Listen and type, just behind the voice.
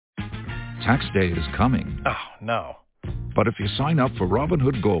Tax day is coming. Oh, no. But if you sign up for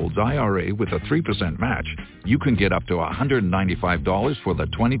Robinhood Gold's IRA with a 3% match, you can get up to $195 for the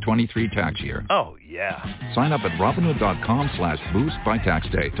 2023 tax year. Oh, yeah. Sign up at Robinhood.com/boost by tax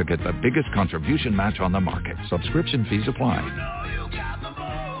day to get the biggest contribution match on the market. Subscription fees apply.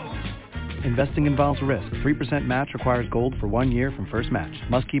 Investing involves risk. 3% match requires gold for 1 year from first match.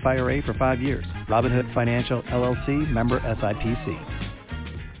 Must keep IRA for 5 years. Robinhood Financial, LLC, member SIPC.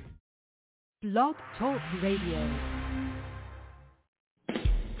 Blog Talk Radio.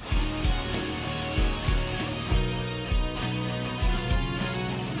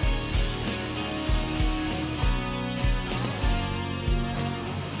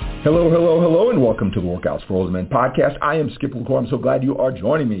 Hello, and welcome to the Workouts for Older Men podcast. I am Skip LaCour. I'm so glad you are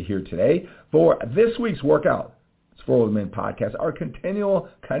joining me here today for this week's Workouts for Older Men podcast, our continual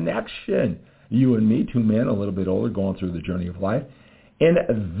connection, you and me, two men a little bit older going through the journey of life. In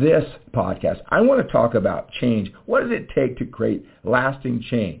this podcast, I want to talk about change. What does it take to create lasting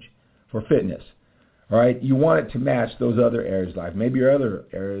change for fitness? All right, you want it to match those other areas of life. Maybe your other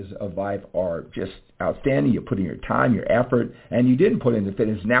areas of life are just outstanding. You put in your time, your effort, and you didn't put into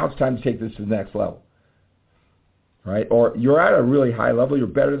fitness. Now it's time to take this to the next level. All right, or you're at a really high level, you're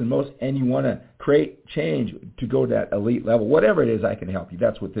better than most, and you want to create change to go to that elite level. Whatever it is, I can help you.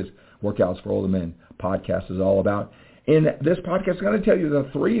 That's what this Workouts for Older Men podcast is all about. In this podcast, I'm going to tell you the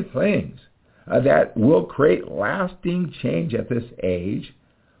three things that will create lasting change at this age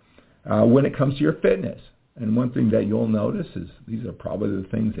when it comes to your fitness. And one thing that you'll notice is these are probably the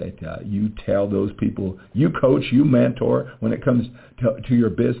things that you tell those people you coach, you mentor when it comes to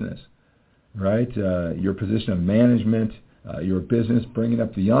your business, right? Your position of management, your business, bringing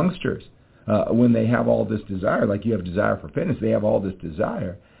up the youngsters. When they have all this desire, like you have desire for fitness, they have all this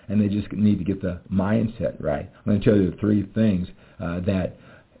desire, and they just need to get the mindset right. I'm going to tell you the three things that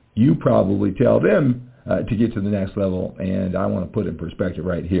you probably tell them to get to the next level, and I want to put in perspective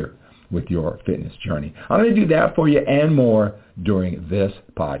right here with your fitness journey. I'm going to do that for you and more during this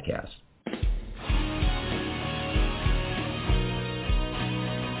podcast.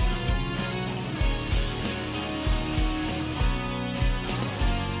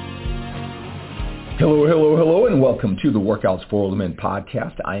 Hello, and welcome to the Workouts for Older Men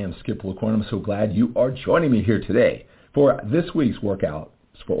podcast. I am Skip LaCour. I'm so glad you are joining me here today for this week's Workouts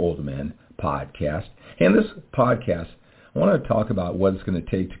for Older Men podcast. And this podcast, I want to talk about what it's going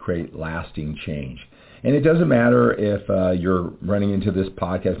to take to create lasting change. And it doesn't matter if you're running into this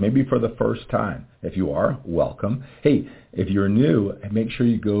podcast maybe for the first time. If you are, welcome. Hey, if you're new, make sure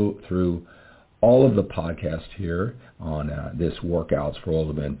you go through all of the podcasts here on this Workouts for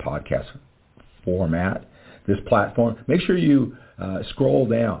Older Men podcast format, this platform. Make sure you scroll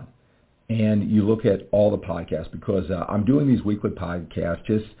down and you look at all the podcasts, because I'm doing these weekly podcasts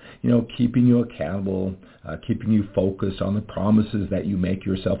just, keeping you accountable, keeping you focused on the promises that you make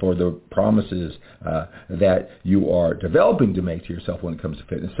yourself, or the promises that you are developing to make to yourself when it comes to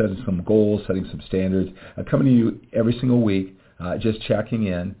fitness, setting some goals, setting some standards, coming to you every single week, just checking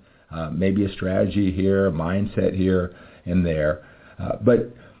in, maybe a strategy here, a mindset here and there.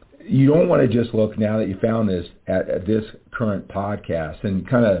 But you don't want to just look, now that you found this, at this current podcast and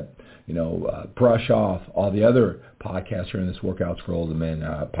kind of brush off all the other podcasts here in this Workouts for Older Men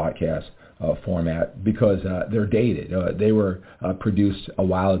podcast format, because they're dated. They were produced a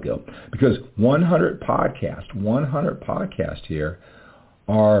while ago. Because 100 podcasts here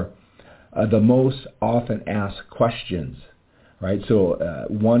are the most often asked questions, right? So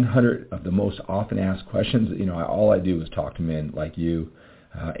 100 of the most often asked questions, all I do is talk to men like you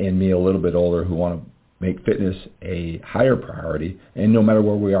and me, a little bit older, who want to make fitness a higher priority, and no matter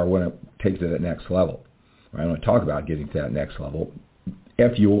where we are, when it takes it to that next level. Right? I want to talk about getting to that next level.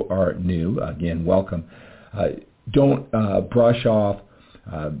 If you are new, again, welcome. Don't brush off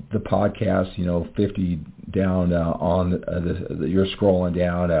the podcast, 50 down you're scrolling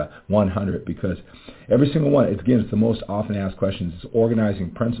down 100, because every single one, it's the most often asked questions. It's organizing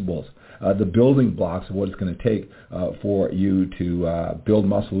principles, the building blocks of what it's going to take for you to build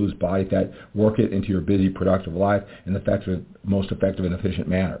muscle, lose body fat, work it into your busy, productive life in the most effective and efficient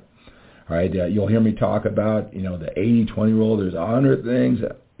manner. All right, you'll hear me talk about, the 80-20 rule. There's 100 things.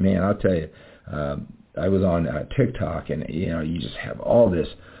 Man, I'll tell you, I was on TikTok, and, you just have all this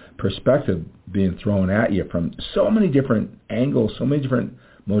perspective being thrown at you from so many different angles, so many different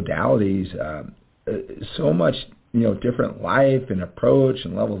modalities, so much, different life and approach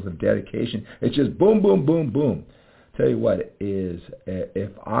and levels of dedication. It's just boom, boom, boom, boom. Tell you what,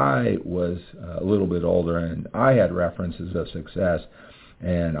 if I was a little bit older and I had references of success,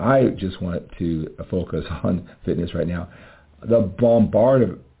 and I just wanted to focus on fitness right now, the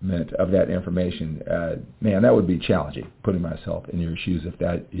of that information, man, that would be challenging, putting myself in your shoes if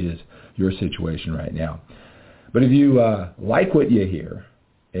that is your situation right now. But if you like what you hear,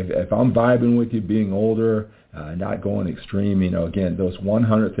 if I'm vibing with you being older, not going extreme, again, those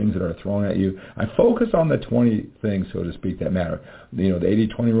 100 things that are thrown at you, I focus on the 20 things, so to speak, that matter. The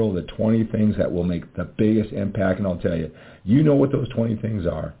 80-20 rule, the 20 things that will make the biggest impact, and I'll tell you, you know what those 20 things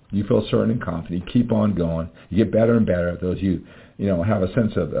are. You feel certain and confident. You keep on going. You get better and better at those. You have a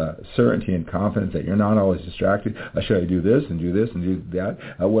sense of certainty and confidence that you're not always distracted. Should I do this and do this and do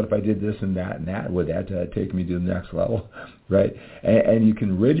that? What if I did this and that and that? Would that take me to the next level, right? And you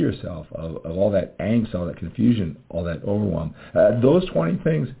can rid yourself of all that angst, all that confusion, all that overwhelm. Those 20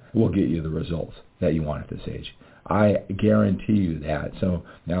 things will get you the results that you want at this age. I guarantee you that. So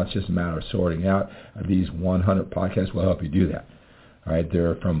now it's just a matter of sorting out. These 100 podcasts will help you do that. All right,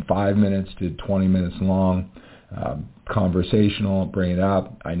 they're from 5 minutes to 20 minutes long. Conversational, bring it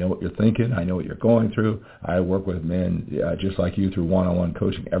up. I know what you're thinking. I know what you're going through. I work with men just like you through one-on-one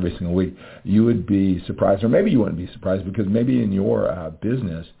coaching every single week. You would be surprised, or maybe you wouldn't be surprised, because maybe in your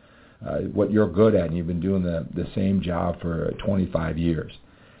business, what you're good at, and you've been doing the same job for 25 years,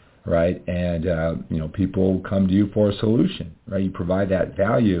 right? And people come to you for a solution, right? You provide that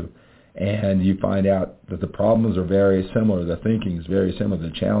value, and you find out that the problems are very similar. The thinking is very similar.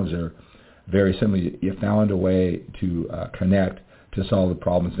 The challenges are very similar. You found a way to connect to solve the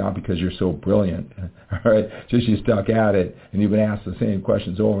problems, not because you're so brilliant, all right? Just you stuck at it, and you've been asked the same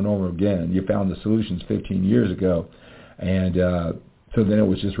questions over and over again. You found the solutions 15 years ago, and so then it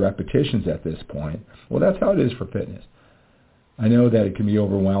was just repetitions at this point. Well, that's how it is for fitness. I know that it can be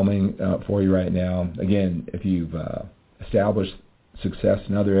overwhelming for you right now. Again, if you've established success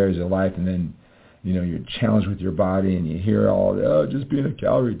in other areas of life, and then you're challenged with your body, and you hear all, just be in a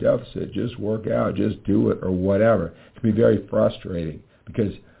calorie deficit, just work out, just do it, or whatever. It can be very frustrating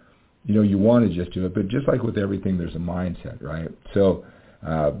because, you want to just do it. But just like with everything, there's a mindset, right? So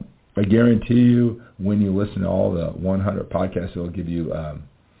I guarantee you, when you listen to all the 100 podcasts, it'll give you,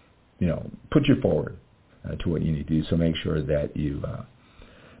 put you forward to what you need to do. So make sure that you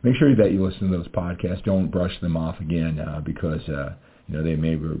listen to those podcasts. Don't brush them off again because they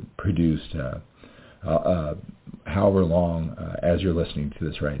may be produced however long as you're listening to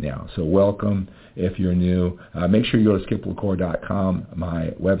this right now. So welcome if you're new. Make sure you go to skiplacour.com, my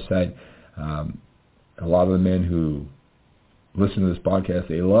website. A lot of the men who listen to this podcast,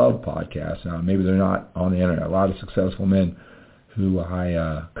 they love podcasts. Maybe they're not on the internet. A lot of successful men who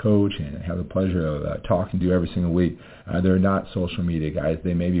I coach and have the pleasure of talking to every single week, they're not social media guys.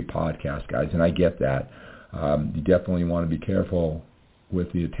 They may be podcast guys, and I get that. You definitely want to be careful with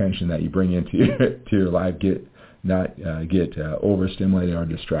the attention that you bring into your life. Not get overstimulated or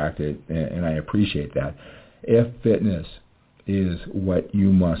distracted, and I appreciate that. If fitness is what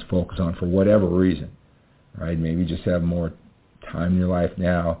you must focus on for whatever reason, right? Maybe just have more time in your life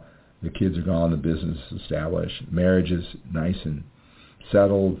now. The kids are gone, the business is established, marriage is nice and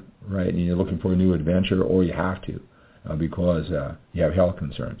settled, right? And you're looking for a new adventure, or you have to because you have health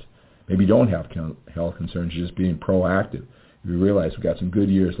concerns. Maybe you don't have health concerns, you're just being proactive. You realize we've got some good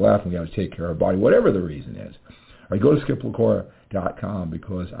years left, and we've got to take care of our body, whatever the reason is. All right, go to skiplacour.com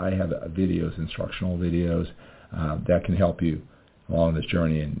because I have videos, instructional videos that can help you along this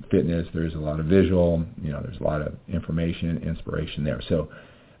journey in fitness. There's a lot of visual, there's a lot of information, inspiration there. So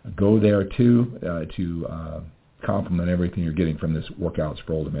go there too to complement everything you're getting from this Workouts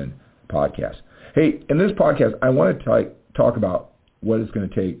for Older Men podcast. Hey, in this podcast, I want to talk about what it's going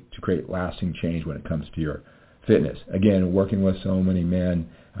to take to create lasting change when it comes to your fitness. Again, working with so many men,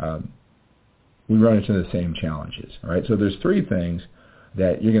 we run into the same challenges. All right, so there's 3 things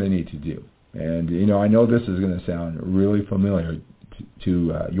that you're going to need to do. And, I know this is going to sound really familiar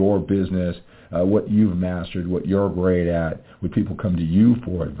to your business, what you've mastered, what you're great at, when people come to you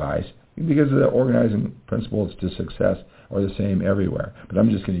for advice, because the organizing principles to success are the same everywhere. But I'm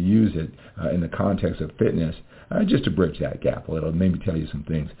just going to use it in the context of fitness just to bridge that gap a little, maybe tell you some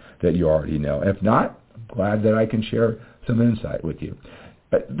things that you already know. If not, I'm glad that I can share some insight with you.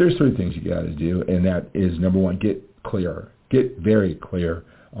 There's 3 things you got to do, and that is, number 1, get clearer. Get very clear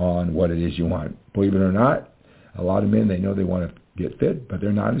on what it is you want. Believe it or not, a lot of men, they know they want to get fit, but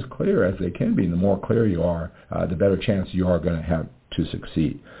they're not as clear as they can be. And the more clear you are, the better chance you are going to have to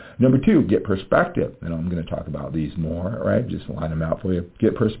succeed. Number 2, get perspective. And I'm going to talk about these more, right? Just line them out for you.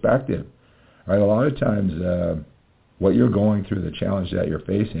 Get perspective. All right, a lot of times what you're going through, the challenge that you're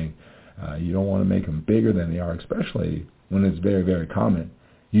facing, you don't want to make them bigger than they are, especially when it's very, very common.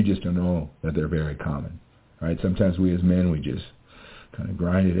 You just don't know that they're very common. All right, sometimes we as men, we just kind of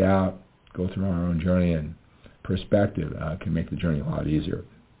grind it out, go through our own journey, and perspective can make the journey a lot easier.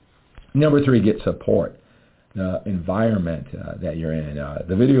 Number 3, get support. The environment that you're in,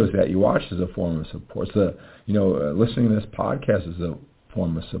 the videos that you watch is a form of support. So, listening to this podcast is a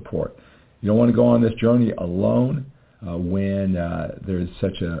form of support. You don't want to go on this journey alone when there's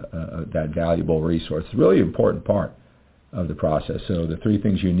such that valuable resource. It's a really important part of the process. So the 3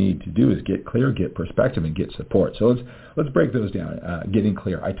 things you need to do is get clear, get perspective, and get support. So let's break those down. Getting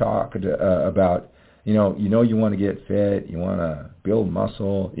clear. I talked about you want to get fit, you want to build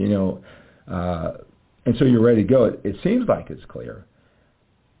muscle, and so you're ready to go. It seems like it's clear.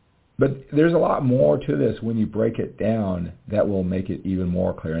 But there's a lot more to this when you break it down that will make it even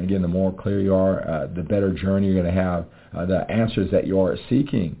more clear. And again, the more clear you are, the better journey you're going to have. The answers that you are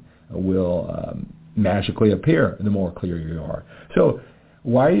seeking will magically appear the more clear you are. So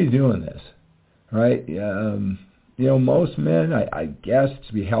why are you doing this? Right? Most men, I guess,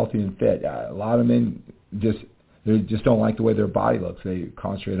 to be healthy and fit. A lot of men they just don't like the way their body looks. They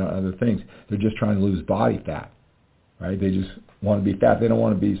concentrate on other things. They're just trying to lose body fat, right? They just want to be fat. They don't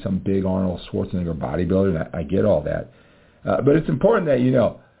want to be some big Arnold Schwarzenegger bodybuilder. I get all that. But it's important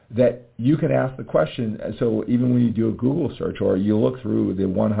that that you can ask the question. So even when you do a Google search or you look through the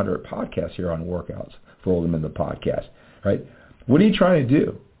 100 podcasts here on workouts for Older Men, the podcast, right? What are you trying to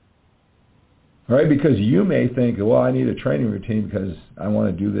do? All right, because you may think, well, I need a training routine because I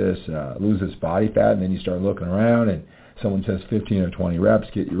want to do this, lose this body fat, and then you start looking around and someone says 15 or 20 reps,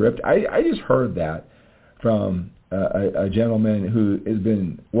 get you ripped. I just heard that from a gentleman who has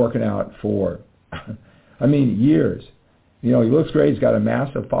been working out for, years. He looks great. He's got a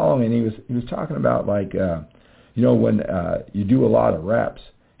massive following, and he was talking about when you do a lot of reps.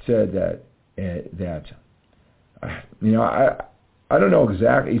 He said that I don't know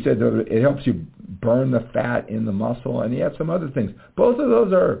exactly. He said that it helps you burn the fat in the muscle, and he had some other things. Both of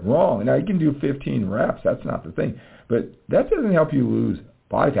those are wrong. Now, you can do 15 reps. That's not the thing. But that doesn't help you lose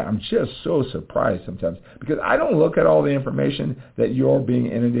body fat. I'm just so surprised sometimes because I don't look at all the information that you're being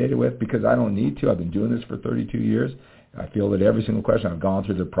inundated with because I don't need to. I've been doing this for 32 years. I feel that every single question I've gone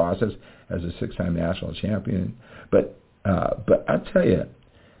through the process as a 6-time national champion. But I tell you,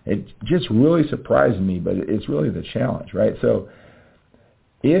 it just really surprised me, but it's really the challenge, right? So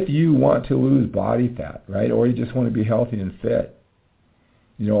if you want to lose body fat, right, or you just want to be healthy and fit,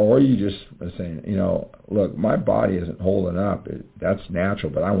 or you just are saying, look, my body isn't holding up. That's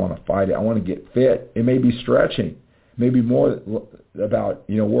natural, but I want to fight it. I want to get fit. It may be stretching, maybe more about,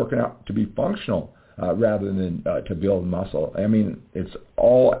 working out to be functional rather than to build muscle. It's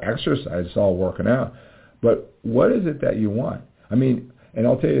all exercise. It's all working out. But what is it that you want? And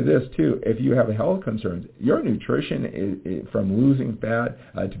I'll tell you this, too. If you have health concerns, your nutrition, is from losing fat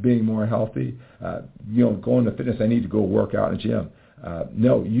to being more healthy, going to fitness, I need to go work out in the gym.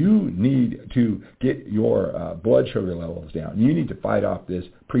 No, you need to get your blood sugar levels down. You need to fight off this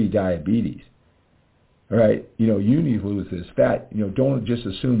pre-diabetes. All right? You need to lose this fat. Don't just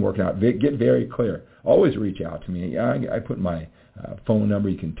assume working out. Get very clear. Always reach out to me. I put my phone number.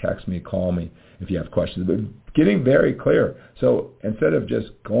 You can text me, call me if you have questions. But getting very clear. So instead of just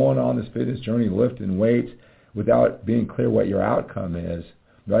going on this fitness journey, lifting weights without being clear what your outcome is,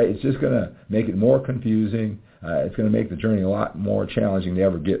 right? It's just going to make it more confusing. It's going to make the journey a lot more challenging to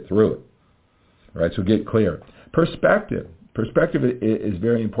ever get through it. All right, so get clear. Perspective. Perspective is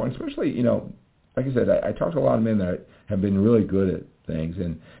very important, especially, like I said, I talk to a lot of men that have been really good at things,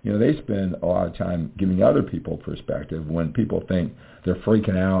 and, they spend a lot of time giving other people perspective when people think they're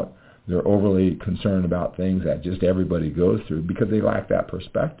freaking out, they're overly concerned about things that just everybody goes through because they lack that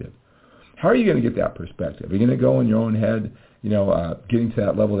perspective. How are you going to get that perspective? Are you going to go in your own head, getting to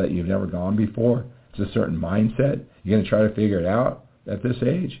that level that you've never gone before? It's a certain mindset. You're going to try to figure it out at this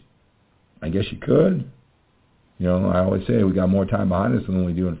age? I guess you could. I always say we got more time behind us than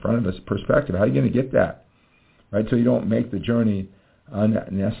we do in front of us. Perspective. How are you going to get that? Right? So you don't make the journey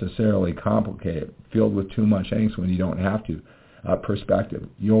unnecessarily complicated, filled with too much angst when you don't have to. Perspective.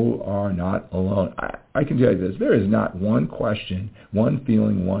 You are not alone. I can tell you this. There is not one question, one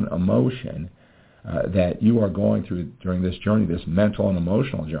feeling, one emotion that you are going through during this journey, this mental and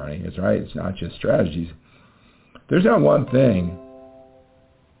emotional journey. It's right. It's not just strategies. There's not one thing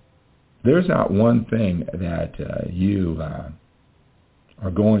that you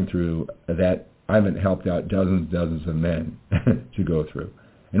are going through that I haven't helped out dozens of men to go through.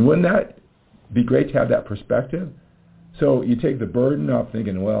 And wouldn't that be great to have that perspective? So you take the burden off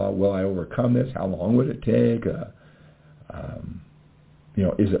thinking, well, will I overcome this? How long would it take?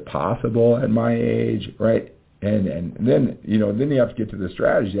 Is it possible at my age, right? And then you have to get to the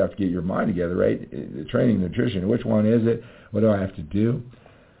strategy. You have to get your mind together, right? The training, nutrition, which one is it? What do I have to do?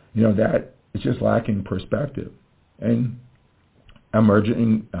 That is just lacking perspective. And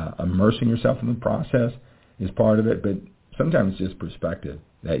immersing yourself in the process is part of it, but sometimes it's just perspective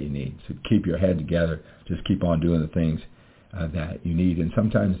that you need. So keep your head together, just keep on doing the things that you need. And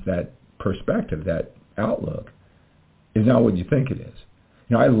sometimes that perspective, that outlook, is not what you think it is.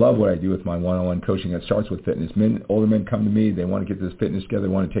 I love what I do with my one-on-one coaching. It starts with fitness. Older men come to me, they want to get this fitness together, they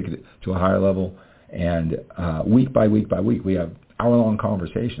want to take it to a higher level, and week by week by week, we have hour-long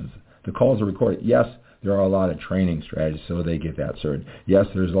conversations. The calls are recorded. Yes, there are a lot of training strategies, so they get that certain. Yes,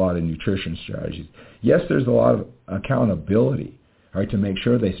 there's a lot of nutrition strategies. Yes, there's a lot of accountability, right, to make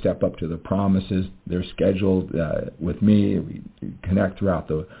sure they step up to the promises. They're scheduled with me. We connect throughout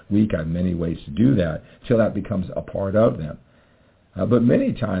the week. I have many ways to do that until that becomes a part of them. But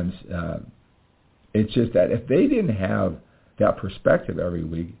many times, it's just that if they didn't have that perspective every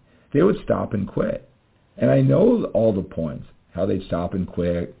week, they would stop and quit. And I know all the points, how they'd stop and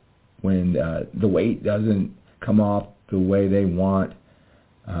quit when the weight doesn't come off the way they want,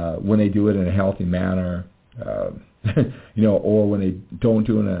 when they do it in a healthy manner, or when they don't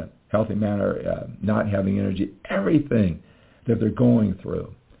do it in a healthy manner, not having energy, everything that they're going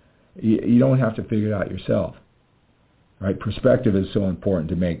through. You don't have to figure it out yourself. Right? Perspective is so important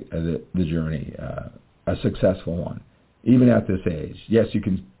to make the journey a successful one, even at this age. Yes, you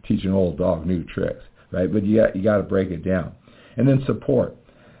can teach an old dog new tricks, right? But you got to break it down. And then support.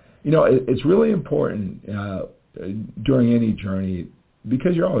 It's really important during any journey,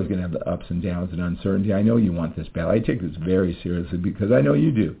 because you're always going to have the ups and downs and uncertainty. I know you want this bad. I take this very seriously because I know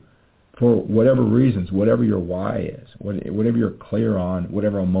you do. For whatever reasons, whatever your why is, whatever you're clear on,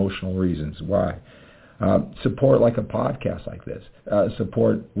 whatever emotional reasons why. Support like a podcast like this.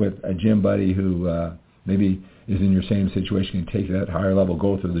 Support with a gym buddy who maybe is in your same situation and take that higher level,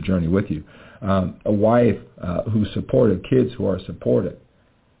 go through the journey with you. A wife who's supportive, kids who are supportive.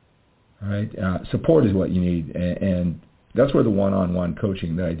 Right? Support is what you need, and that's where the one-on-one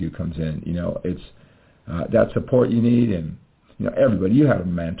coaching that I do comes in. It's that support you need, and everybody. You had a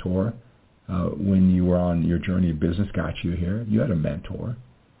mentor when you were on your journey of business, got you here. You had a mentor.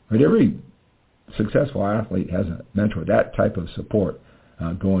 Right? Every successful athlete has a mentor, that type of support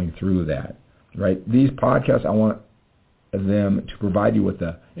going through that, right? These podcasts, I want them to provide you with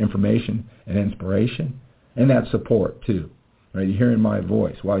the information and inspiration and that support too, right? You're hearing my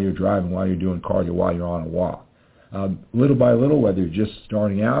voice while you're driving, while you're doing cardio, while you're on a walk. Little by little, whether you're just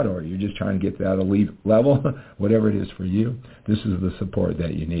starting out or you're just trying to get to that elite level, whatever it is for you, this is the support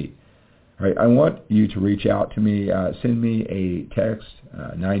that you need. Right, I want you to reach out to me. Send me a text,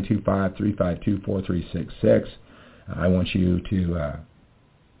 925-352-4366. I want you to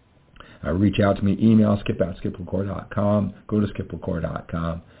reach out to me. Email skip@skiplacour.com. Go to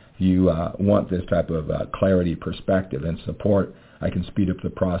skiplacour.com. If you want this type of clarity, perspective, and support, I can speed up the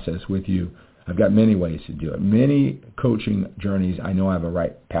process with you. I've got many ways to do it. Many coaching journeys. I know I have a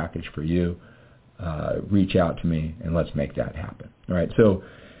right package for you. Reach out to me, and let's make that happen. All right, so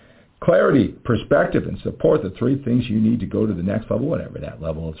clarity, perspective, and support, the three things you need to go to the next level, whatever that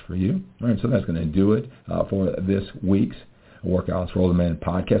level is for you. All right, so that's going to do it for this week's Workouts for Older Men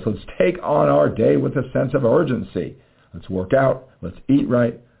podcast. Let's take on our day with a sense of urgency. Let's work out. Let's eat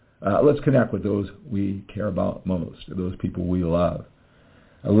right. Let's connect with those we care about most, those people we love.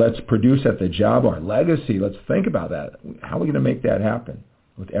 Let's produce at the job our legacy. Let's think about that. How are we going to make that happen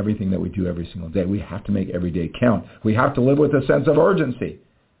with everything that we do every single day? We have to make every day count. We have to live with a sense of urgency.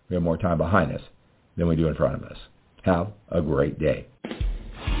 We have more time behind us than we do in front of us. Have a great day.